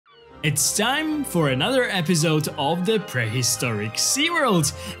It's time for another episode of the Prehistoric Sea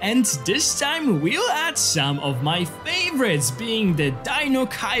World, and this time we'll add some of my favorites, being the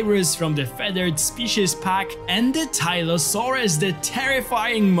Deinocheirus from the feathered species pack and the Tylosaurus, the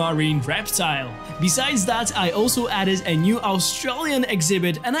terrifying marine reptile. Besides that, I also added a new Australian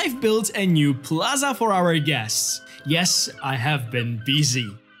exhibit and I've built a new plaza for our guests. Yes, I have been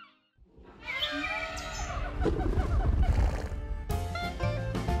busy.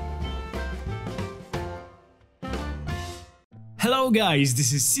 Hello guys,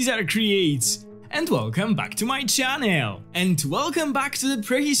 this is Caesar Creates, and welcome back to my channel. And welcome back to the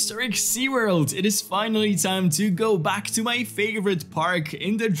Prehistoric Sea World. It is finally time to go back to my favorite park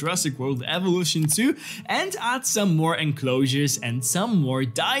in the Jurassic World Evolution 2 and add some more enclosures and some more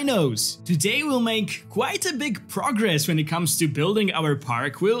dinos. Today we'll make quite a big progress when it comes to building our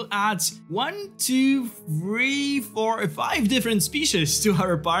park. We'll add 5 different species to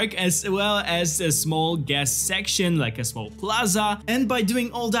our park, as well as a small guest section like a small plaza. And by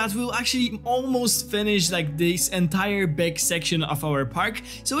doing all that, we'll actually almost finish like this entire big section of our park,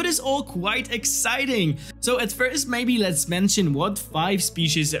 so it is all quite exciting. So at first, maybe let's mention what 5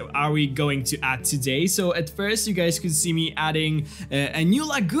 species are we going to add today. So at first, you guys could see me adding a new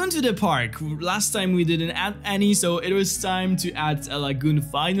lagoon to the park. Last time we didn't add any, so it was time to add a lagoon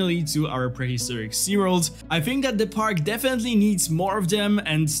finally to our Prehistoric Sea World. I think that the park definitely needs more of them,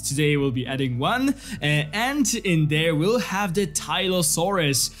 and today we'll be adding one. And in there we'll have the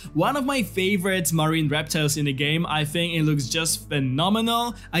Tylosaurus, one of my favorite marine reptiles in the game. I think it looks just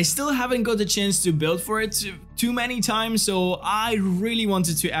phenomenal. I still haven't got the chance to build for it too many times, so I really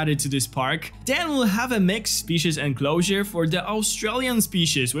wanted to add it to this park. Then we'll have a mixed species enclosure for the Australian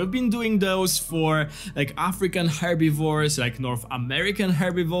species. We've been doing those for like African herbivores, like North American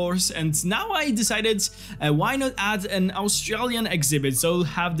herbivores, and now I decided why not add an Australian exhibit. So we'll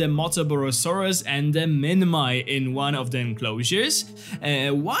have the Motoborosaurus and the Minmi in one of the enclosures.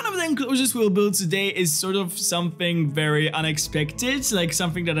 One of the enclosures we'll build today is sort of something very unexpected, like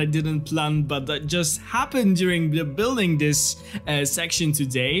something that I didn't plan but that just happened during the building this section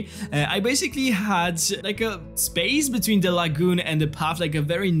today. I basically had like a space between the lagoon and the path, like a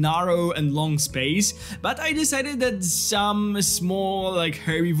very narrow and long space, but I decided that some small like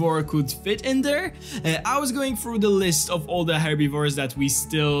herbivore could fit in there. I was going through the list of all the herbivores that we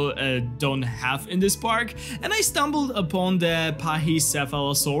still don't have in this park, and I stumbled upon the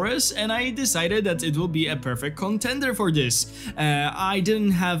Pachycephalosaurus, and I decided that it will be a perfect contender for this. I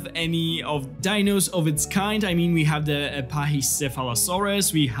didn't have any of dinos of its kind. I mean, we have the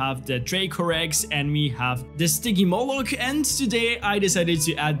Pachycephalosaurus, we have the Deinocheirus, and we have the Stygimoloch, and today I decided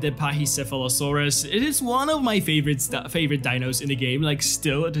to add the Pachycephalosaurus. It is one of my favorite dinos in the game. Like,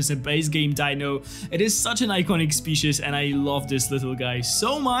 still, it is a base game dino. It is such an iconic species, and I love this little guy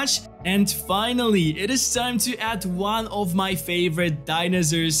so much. And finally, it is time to add one of my favorite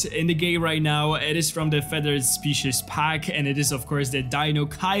dinosaurs in the game right now. It is from the feathered species pack, and it is of course the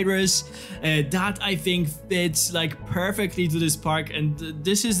Deinocheirus. That I think fits like perfectly to this park, and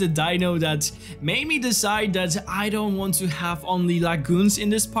this is the dino that made me decide that I don't want to have only lagoons in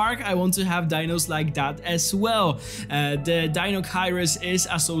this park. I want to have dinos like that as well. The Deinocheirus is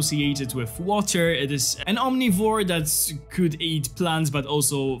associated with water. It is an omnivore that could eat plants but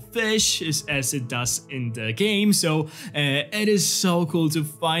also fish, as it does in the game. So it is so cool to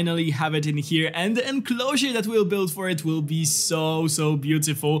finally have it in here, and the enclosure that we'll build for it will be so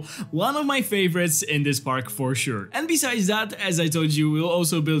beautiful. One of my favorites in this park for sure. And besides that, as I told you, we'll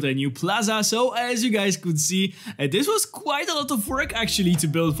also build a new plaza. So as you guys could see, this was quite a lot of work actually to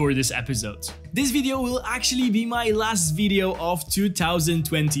build for this episode. This video will actually be my last video of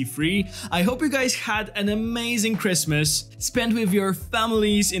 2023. I hope you guys had an amazing Christmas, spent with your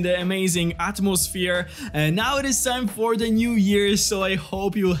families in the amazing atmosphere. Now it is time for the new year, so I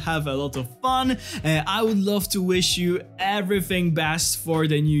hope you'll have a lot of fun. I would love to wish you everything best for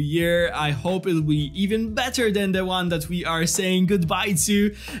the new year. I hope it'll be even better than the one that we are saying goodbye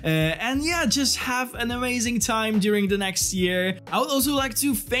to. And yeah, just have an amazing time during the next year. I would also like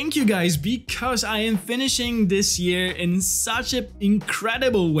to thank you guys because I am finishing this year in such an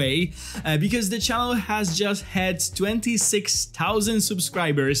incredible way, because the channel has just had 26,000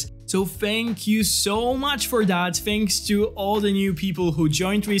 subscribers. So thank you so much for that. Thanks to all the new people who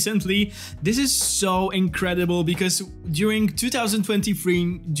joined recently. This is so incredible because during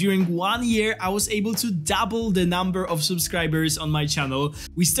 2023, during 1 year, I was able to double the number of subscribers on my channel.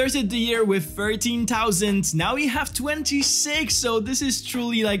 We started the year with 13,000. Now we have 26. So this is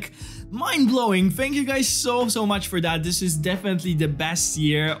truly like mind-blowing. Thank you guys so much for that. This is definitely the best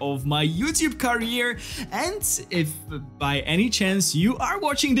year of my YouTube career, and if by any chance you are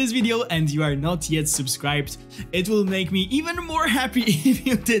watching this video and you are not yet subscribed, it will make me even more happy if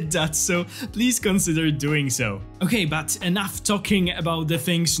you did that, so please consider doing so. Okay, but enough talking about the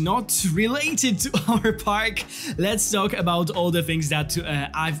things not related to our park. Let's talk about all the things that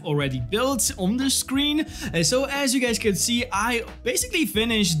I've already built on the screen. So as you guys can see, I basically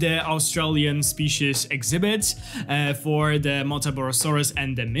finished the Australian species exhibit for the Motaborosaurus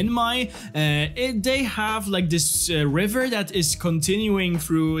and the Minmi. They have like this river that is continuing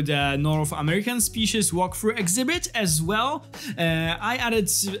through the North American species walkthrough exhibit as well. I added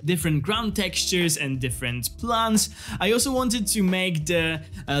different ground textures and different plants. I also wanted to make the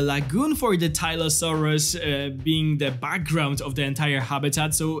lagoon for the Tylosaurus being the background of the entire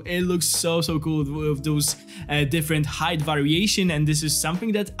habitat, so it looks so cool with those different height variation, and this is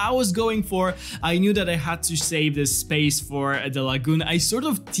something that I was going for. I knew that I had to save the space for the lagoon. I sort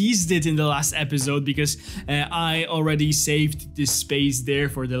of teased it in the last episode because I already saved this space there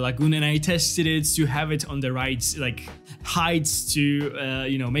for the lagoon, and I tested it to have it on the right like heights to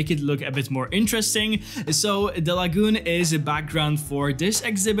you know, make it look a bit more interesting. So the lagoon is a background for this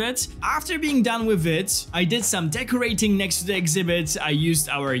exhibit. After being done with it, I did some decorating next to the exhibit. I used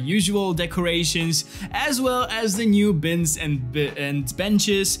our usual decorations as well as the new bins and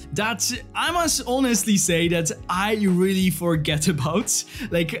benches that I must honestly say that I really forget about.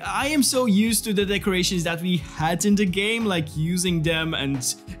 Like, I am so used to the decorations that we had in the game, like using them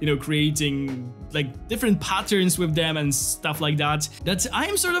and, you know, creating like different patterns with them and stuff like that, that I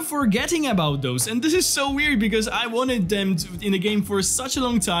am sort of forgetting about those. And this is so weird because I wanted them in the game for such a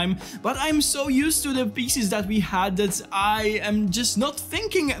long time, but I'm so used to the pieces that we had that I am just not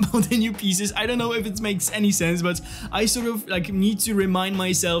thinking about the new pieces. I don't know if it makes any sense, but I sort of like need to remind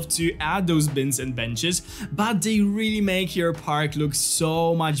myself to add those bins and benches, but they really make your park look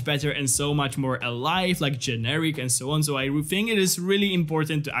so much better and so much more alive, like generic and so on. So I think it is really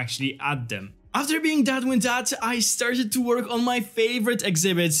important to actually add them. After being done with that, I started to work on my favorite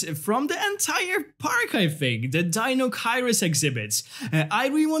exhibits from the entire park, I think, the Deinocheirus exhibits. I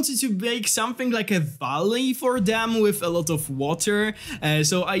really wanted to make something like a valley for them with a lot of water,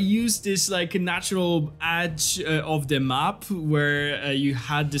 so I used this like natural edge of the map where you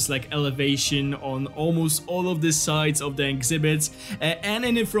had this like elevation on almost all of the sides of the exhibit, and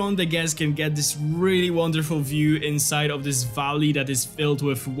in the front the guests can get this really wonderful view inside of this valley that is filled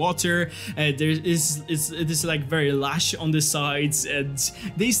with water. It is like very lush on the sides, and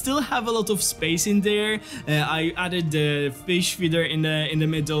they still have a lot of space in there. I added the fish feeder in the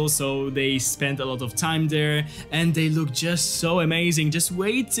middle, so they spent a lot of time there, and they look just so amazing. Just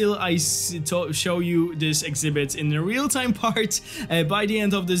wait till I show you this exhibit in the real-time part. By the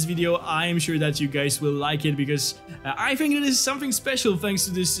end of this video, I am sure that you guys will like it, because I think it is something special thanks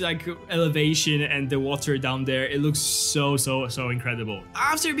to this like elevation and the water down there. It looks so incredible.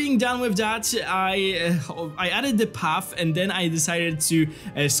 After being done with that, I added the path, and then I decided to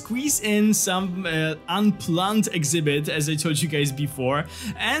squeeze in some unplanned exhibit, as I told you guys before,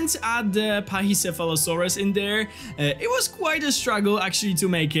 and add the Pachycephalosaurus in there. It was quite a struggle actually to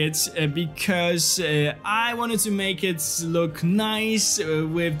make it, because I wanted to make it look nice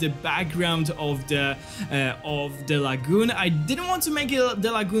with the background of the lagoon. I didn't want to make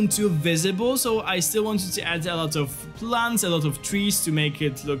the lagoon too visible, so I still wanted to add a lot of plants, a lot of trees to make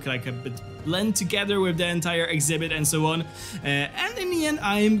it look like a bit blend together with the entire exhibit and so on, and in the end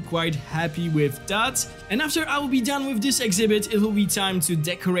I am quite happy with that. And after I will be done with this exhibit, it will be time to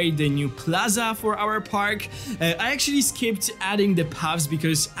decorate the new plaza for our park. I actually skipped adding the paths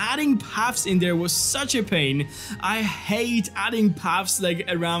because adding paths in there was such a pain. I hate adding paths like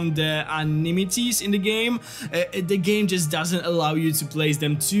around the amenities in the game. The game just doesn't allow you to place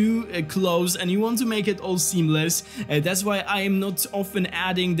them too close, and you want to make it all seamless. That's why I am not often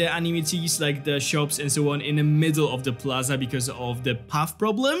adding the amenities like the shops and so on in the middle of the plaza because of the path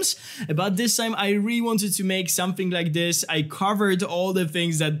problems. But this time I really wanted to make something like this. I covered all the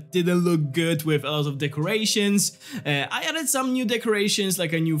things that didn't look good with a lot of decorations. I added some new decorations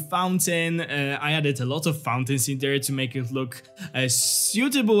like a new fountain. I added a lot of fountains in there to make it look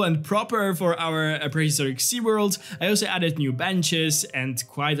suitable and proper for our Prehistoric Sea World. I also added new benches and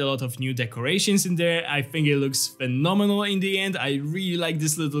quite a lot of new decorations in there. I think it looks phenomenal in the end. I really like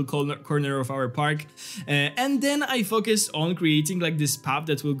this little corner corner of our park. And then I focused on creating like this path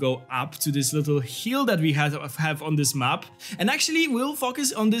that will go up to this little hill that we have on this map. And actually we'll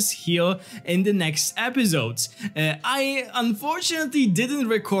focus on this hill in the next episodes. I unfortunately didn't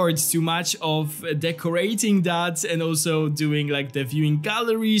record too much of decorating that and also doing like the viewing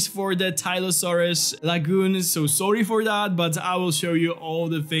galleries for the Tylosaurus Lagoon, so sorry for that, but I will show you all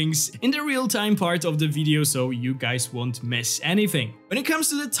the things in the real-time part of the video so you guys won't miss anything. When it comes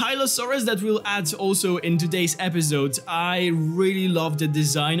to the Tylosaurus that we'll add also in today's episode, I really love the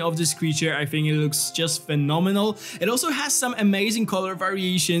design of this creature. I think it looks just phenomenal. It also has some amazing color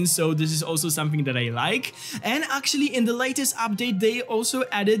variations, so this is also something that I like. And actually in the latest update they also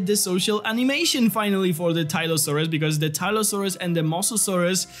added the social animation finally for the Tylosaurus, because the Tylosaurus and the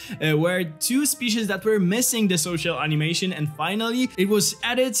Mosasaurus were two species that were missing the social animation, and finally it was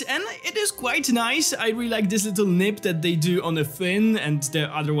added and it is quite nice. I really like this little nip that they do on the fin and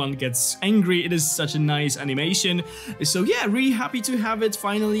the other one gets angry. It is such a nice animation. So yeah, really happy to have it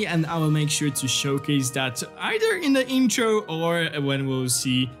finally, and I will make sure to showcase that either in the intro or when we'll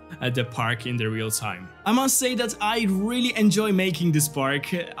see the park in the real time. I must say that I really enjoy making this park.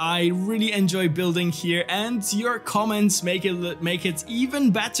 I really enjoy building here, and your comments make it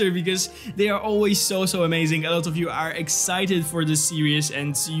even better because they are always so amazing. A lot of you are excited for this series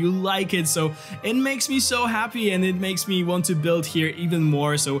and you like it, so it makes me so happy and it makes me want to build here even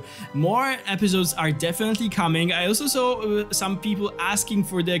more. So more episodes are definitely coming. I also saw some people asking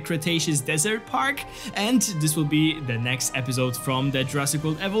for the Cretaceous Desert Park, and this will be the next episode from the Jurassic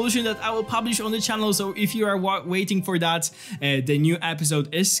World Evolution that I will publish on the channel. So if you are waiting for that, the new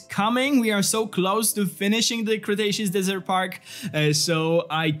episode is coming. We are so close to finishing the Cretaceous Desert Park, so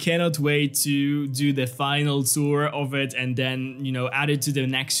I cannot wait to do the final tour of it and then, you know, add it to the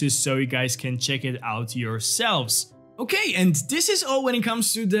Nexus so you guys can check it out yourselves. Okay, and this is all when it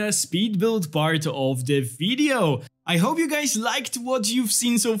comes to the speed build part of the video. I hope you guys liked what you've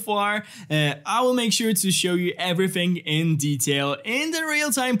seen so far. I will make sure to show you everything in detail in the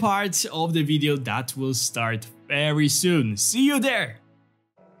real-time part of the video that will start very soon. See you there!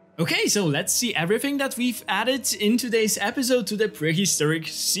 Okay, so let's see everything that we've added in today's episode to the Prehistoric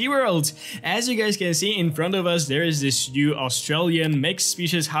Sea World. As you guys can see in front of us, there is this new Australian mixed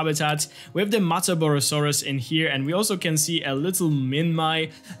species habitat with the Mataborosaurus in here, and we also can see a little Minmi.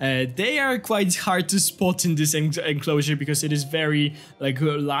 They are quite hard to spot in this enclosure because it is very like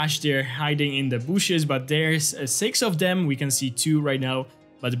lush. They're hiding in the bushes, but there's 6 of them. We can see 2 right now.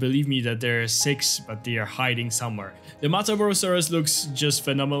 But believe me that there are 6, but they are hiding somewhere. The Mataborosaurus looks just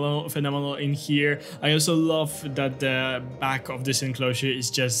phenomenal in here. I also love that the back of this enclosure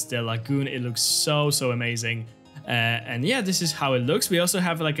is just the lagoon. It looks so amazing. And yeah, this is how it looks. We also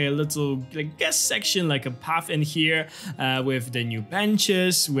have like a little guest section, like a path in here with the new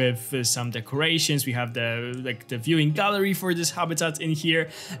benches, with some decorations. We have the viewing gallery for this habitat in here.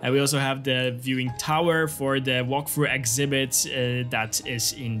 We also have the viewing tower for the walkthrough exhibit that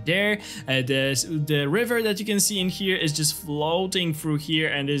is in there. The river that you can see in here is just floating through here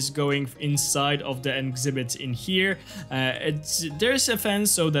and is going inside of the exhibit in here. There's a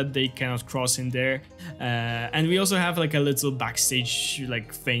fence so that they cannot cross in there, and we also have like a little backstage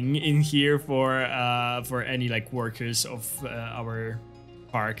like thing in here for any like workers of our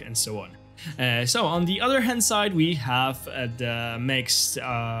park and so on. So on the other hand side, we have the mixed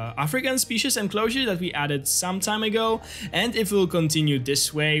African species enclosure that we added some time ago, and if we'll continue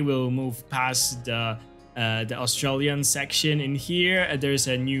this way, we'll move past the Australian section in here. There's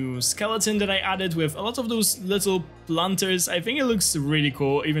a new skeleton that I added with a lot of those little planters. I think it looks really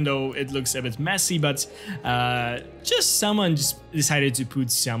cool, even though it looks a bit messy, but just someone just decided to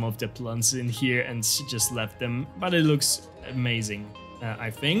put some of the plants in here and just left them, but it looks amazing. I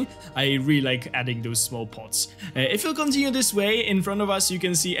think I really like adding those small pots. If you'll continue this way, in front of us you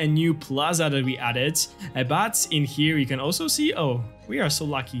can see a new plaza that we added, but in here you can also see, oh, we are so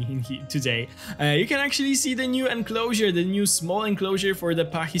lucky in here today. You can actually see the new enclosure, the new small enclosure for the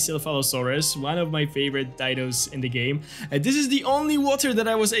Pachycephalosaurus, one of my favorite dinos in the game. This is the only water that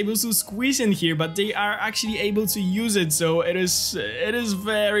I was able to squeeze in here, but they are actually able to use it, so it is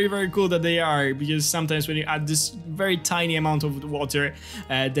very cool that they are, because sometimes when you add this very tiny amount of water,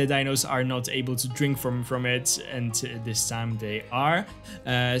 the dinos are not able to drink from it, and this time they are.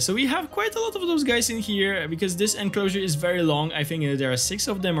 So we have quite a lot of those guys in here, because this enclosure is very long. I think there are 6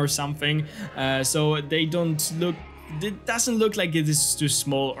 of them or something, so they don't look, it doesn't look like it is too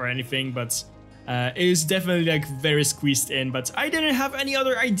small or anything, but is definitely like very squeezed in, but I didn't have any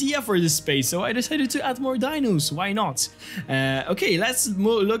other idea for this space, so I decided to add more dinos. Why not? Okay, let's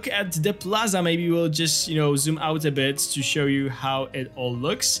look at the plaza. Maybe we'll just, you know, zoom out a bit to show you how it all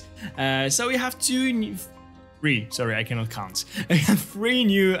looks. So we have sorry, I cannot count. We have 3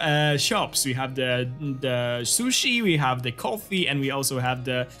 new shops. We have the sushi, we have the coffee, and we also have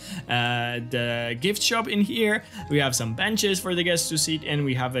the gift shop in here. We have some benches for the guests to sit, and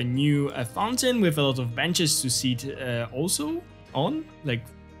we have a new fountain with a lot of benches to sit also on. Like,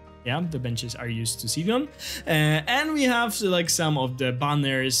 yeah, the benches are used to sit on. And we have like some of the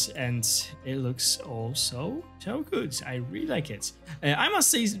banners, and it looks also so good. I really like it. I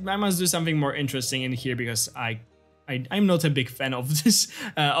must say, I must do something more interesting in here, because I'm not a big fan of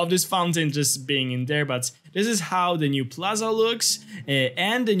this fountain just being in there, but this is how the new plaza looks,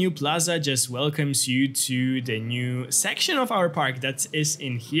 and the new plaza just welcomes you to the new section of our park that is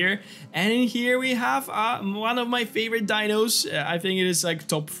in here. And in here we have one of my favorite dinos. I think it is like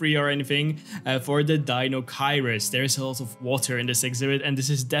top 3 or anything, for the Deinocheirus. There's a lot of water in this exhibit, and this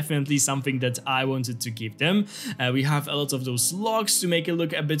is definitely something that I wanted to give them. We have a lot of those logs to make it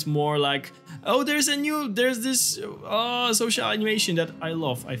look a bit more like, oh, there's this social animation that I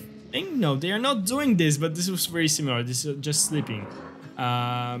love. I think, no, they are not doing this, but this was very similar. This is just sleeping.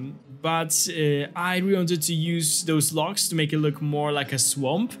 But I really wanted to use those logs to make it look more like a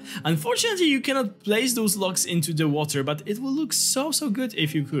swamp. Unfortunately, you cannot place those logs into the water, but it will look so good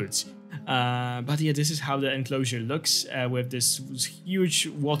if you could. But yeah, this is how the enclosure looks, with this huge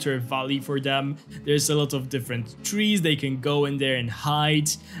water valley for them. There's a lot of different trees, they can go in there and hide.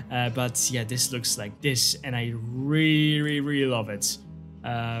 But yeah, this looks like this, and I really love it.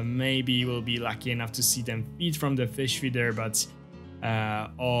 Maybe we'll be lucky enough to see them feed from the fish feeder, but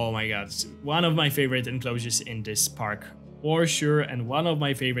oh my god, one of my favorite enclosures in this park for sure, and one of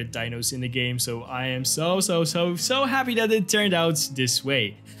my favorite dinos in the game. So I am so happy that it turned out this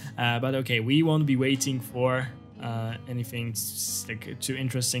way. But okay, we won't be waiting for anything like too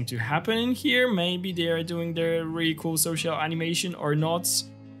interesting to happen in here. Maybe they are doing their really cool social animation or not.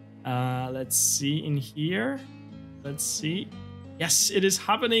 Let's see in here. Let's see. Yes, it is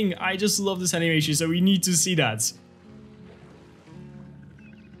happening. I just love this animation, so we need to see that.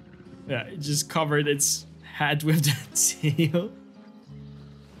 Yeah, it just covered its head with the tail.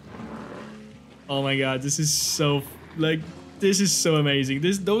 Oh my god, this is so, like, this is so amazing.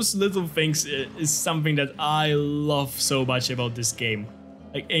 Those little things is something that I love so much about this game.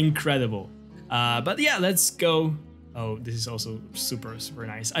 Like, incredible. But yeah, let's go. Oh, this is also super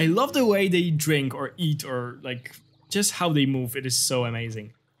nice. I love the way they drink or eat, or like just how they move. It is so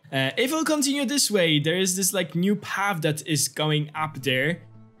amazing. If we'll continue this way, there is this like new path that is going up there.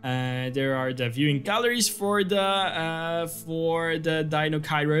 There are the viewing galleries for the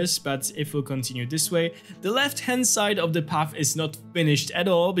Deinocheirus, but if we'll continue this way, the left-hand side of the path is not finished at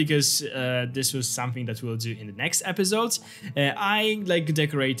all, because this was something that we'll do in the next episode. I like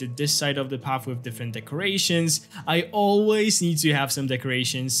decorated this side of the path with different decorations. I always need to have some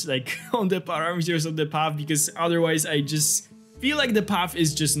decorations like on the parameters of the path, because otherwise I just feel like the path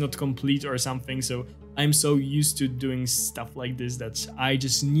is just not complete or something. So I'm so used to doing stuff like this that I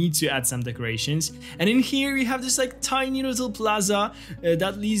just need to add some decorations. And in here we have this like tiny little plaza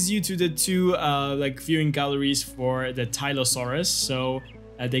that leads you to the 2 like viewing galleries for the Tylosaurus. So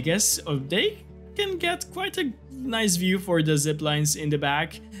they can get quite a nice view for the zip lines in the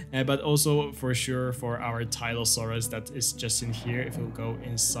back, but also for sure for our Tylosaurus that is just in here. If you go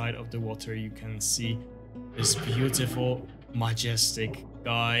inside of the water, you can see this beautiful, majestic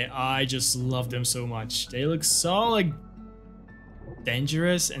guy. I just love them so much. They look so like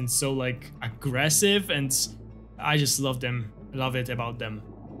dangerous and so like aggressive, and I just love it about them.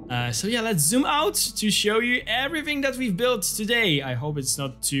 So yeah, let's zoom out to show you everything that we've built today. I hope it's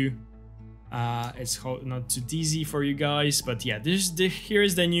not too not too dizzy for you guys, but yeah, here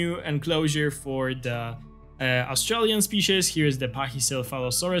is the new enclosure for the Australian species. Here's the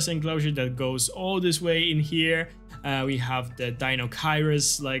Pachycephalosaurus enclosure that goes all this way in here. We have the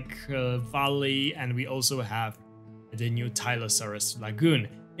Deinocheirus like valley, and we also have the new Tylosaurus Lagoon.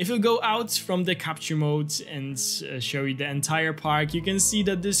 If you go out from the capture mode and show you the entire park, you can see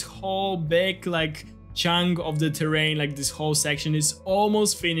that this whole big like chunk of the terrain, like this whole section, is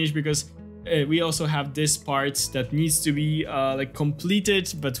almost finished, because we also have this part that needs to be like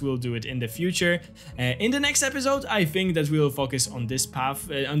completed, but we'll do it in the future. In the next episode, I think that we'll focus on this path,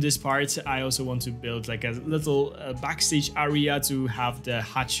 on this part. I also want to build like a little backstage area to have the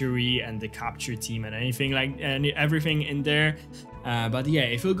hatchery and the capture team and anything like everything in there. But yeah,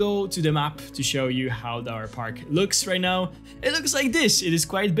 if we go to the map to show you how our park looks right now, it looks like this. It is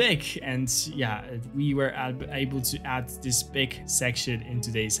quite big, and yeah, we were able to add this big section in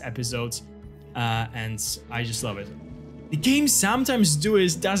today's episode, and I just love it. The game sometimes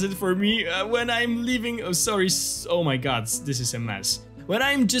does it for me when I'm leaving. Oh, sorry. Oh my god, this is a mess. When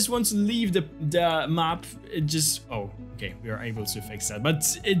I just want to leave the map, it just... Oh, okay, we are able to fix that. But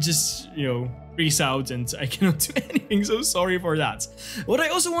it just, you know, freaks out and I cannot do anything, so sorry for that. What I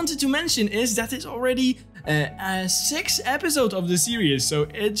also wanted to mention is that it's already a 6th episode of the series, so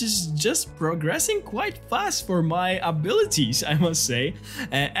it's just progressing quite fast for my abilities, I must say.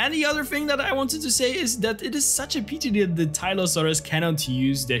 And the other thing that I wanted to say is that it is such a pity that the Tylosaurus cannot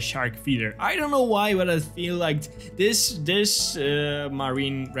use the shark feeder. I don't know why, but I feel like this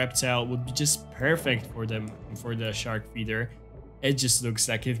marine reptile would be just perfect for the shark feeder. It just looks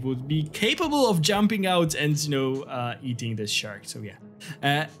like it would be capable of jumping out and, you know, eating the shark. So yeah,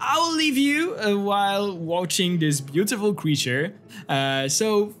 I will leave you while watching this beautiful creature.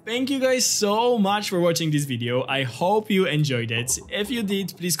 So thank you guys so much for watching this video. I hope you enjoyed it. If you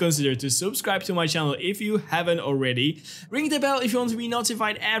did, please consider to subscribe to my channel if you haven't already. Ring the bell if you want to be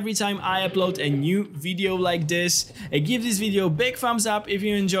notified every time I upload a new video like this. Give this video a big thumbs up if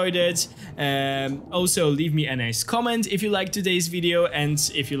you enjoyed it. Also leave me a nice comment if you liked today's video,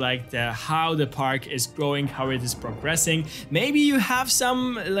 and if you liked how the park is growing, how it is progressing. Maybe you have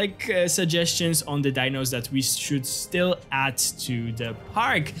some suggestions on the dinos that we should still add to the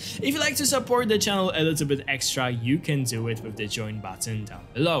park. If you like to support the channel a little bit extra, you can do it with the join button down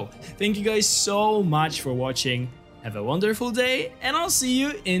below. Thank you guys so much for watching. Have a wonderful day, and I'll see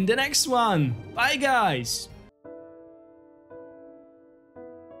you in the next one. Bye guys!